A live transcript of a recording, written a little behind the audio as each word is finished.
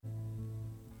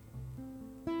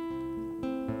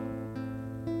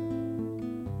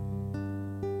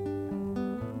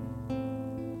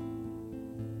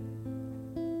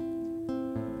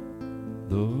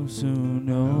Those who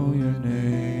know your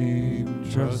name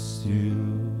trust you.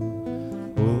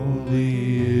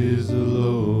 Holy is the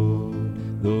Lord.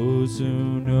 Those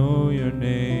who know your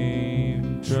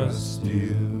name trust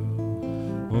you.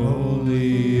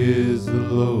 Holy is the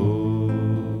Lord.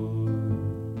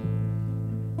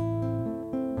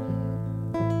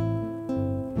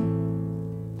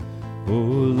 O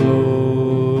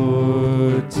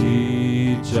Lord,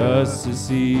 teach us to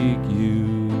seek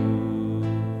you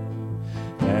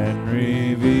and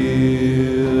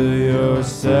reveal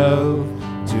yourself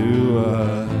to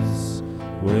us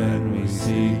when we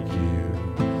seek you.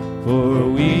 For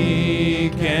we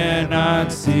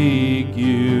cannot seek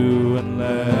you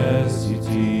unless you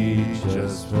teach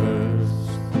us first,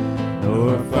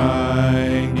 nor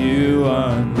find you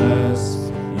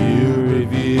unless you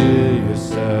reveal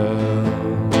yourself.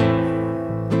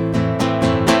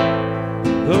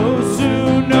 Those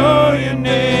who know your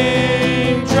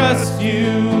name trust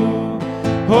you.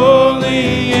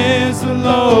 Holy is the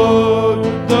Lord.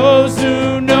 Those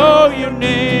who know your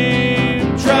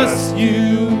name trust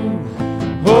you.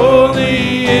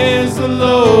 Holy is the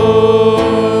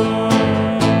Lord.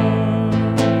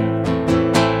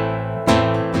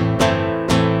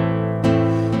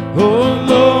 Oh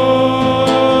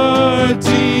Lord,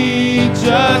 teach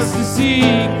us to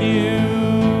seek you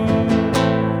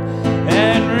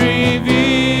and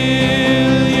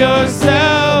reveal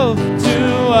yourself to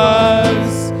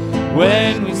us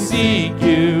when we seek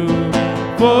you.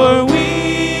 For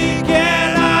we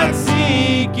cannot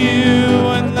seek you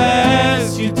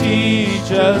unless you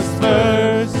teach us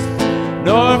first,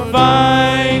 nor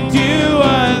find you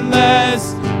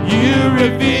unless you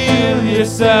reveal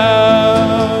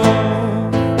yourself.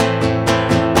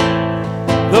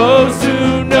 Those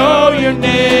who know your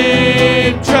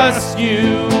name trust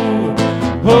you.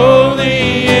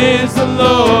 Holy is the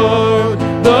Lord.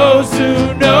 Those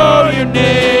who know your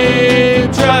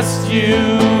name trust you.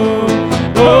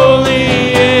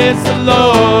 Holy is the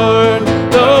Lord.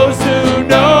 Those who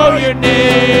know your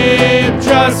name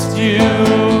trust you.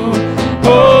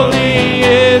 Holy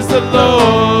is the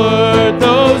Lord.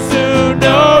 Those who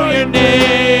know your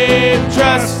name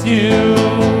trust you.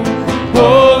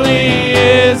 Holy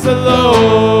is the Lord.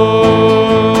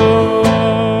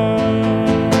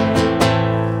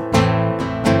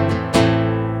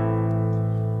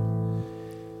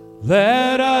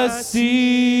 Let us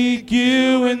seek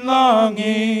you in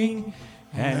longing,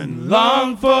 and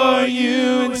long for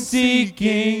you in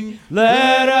seeking.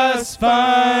 Let us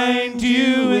find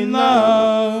you in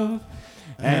love,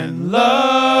 and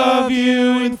love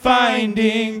you in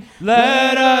finding.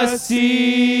 Let us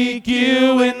seek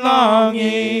you in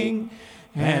longing,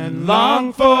 and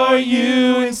long for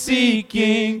you in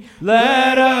seeking.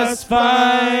 Let us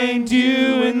find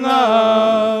you in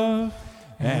love,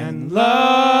 and love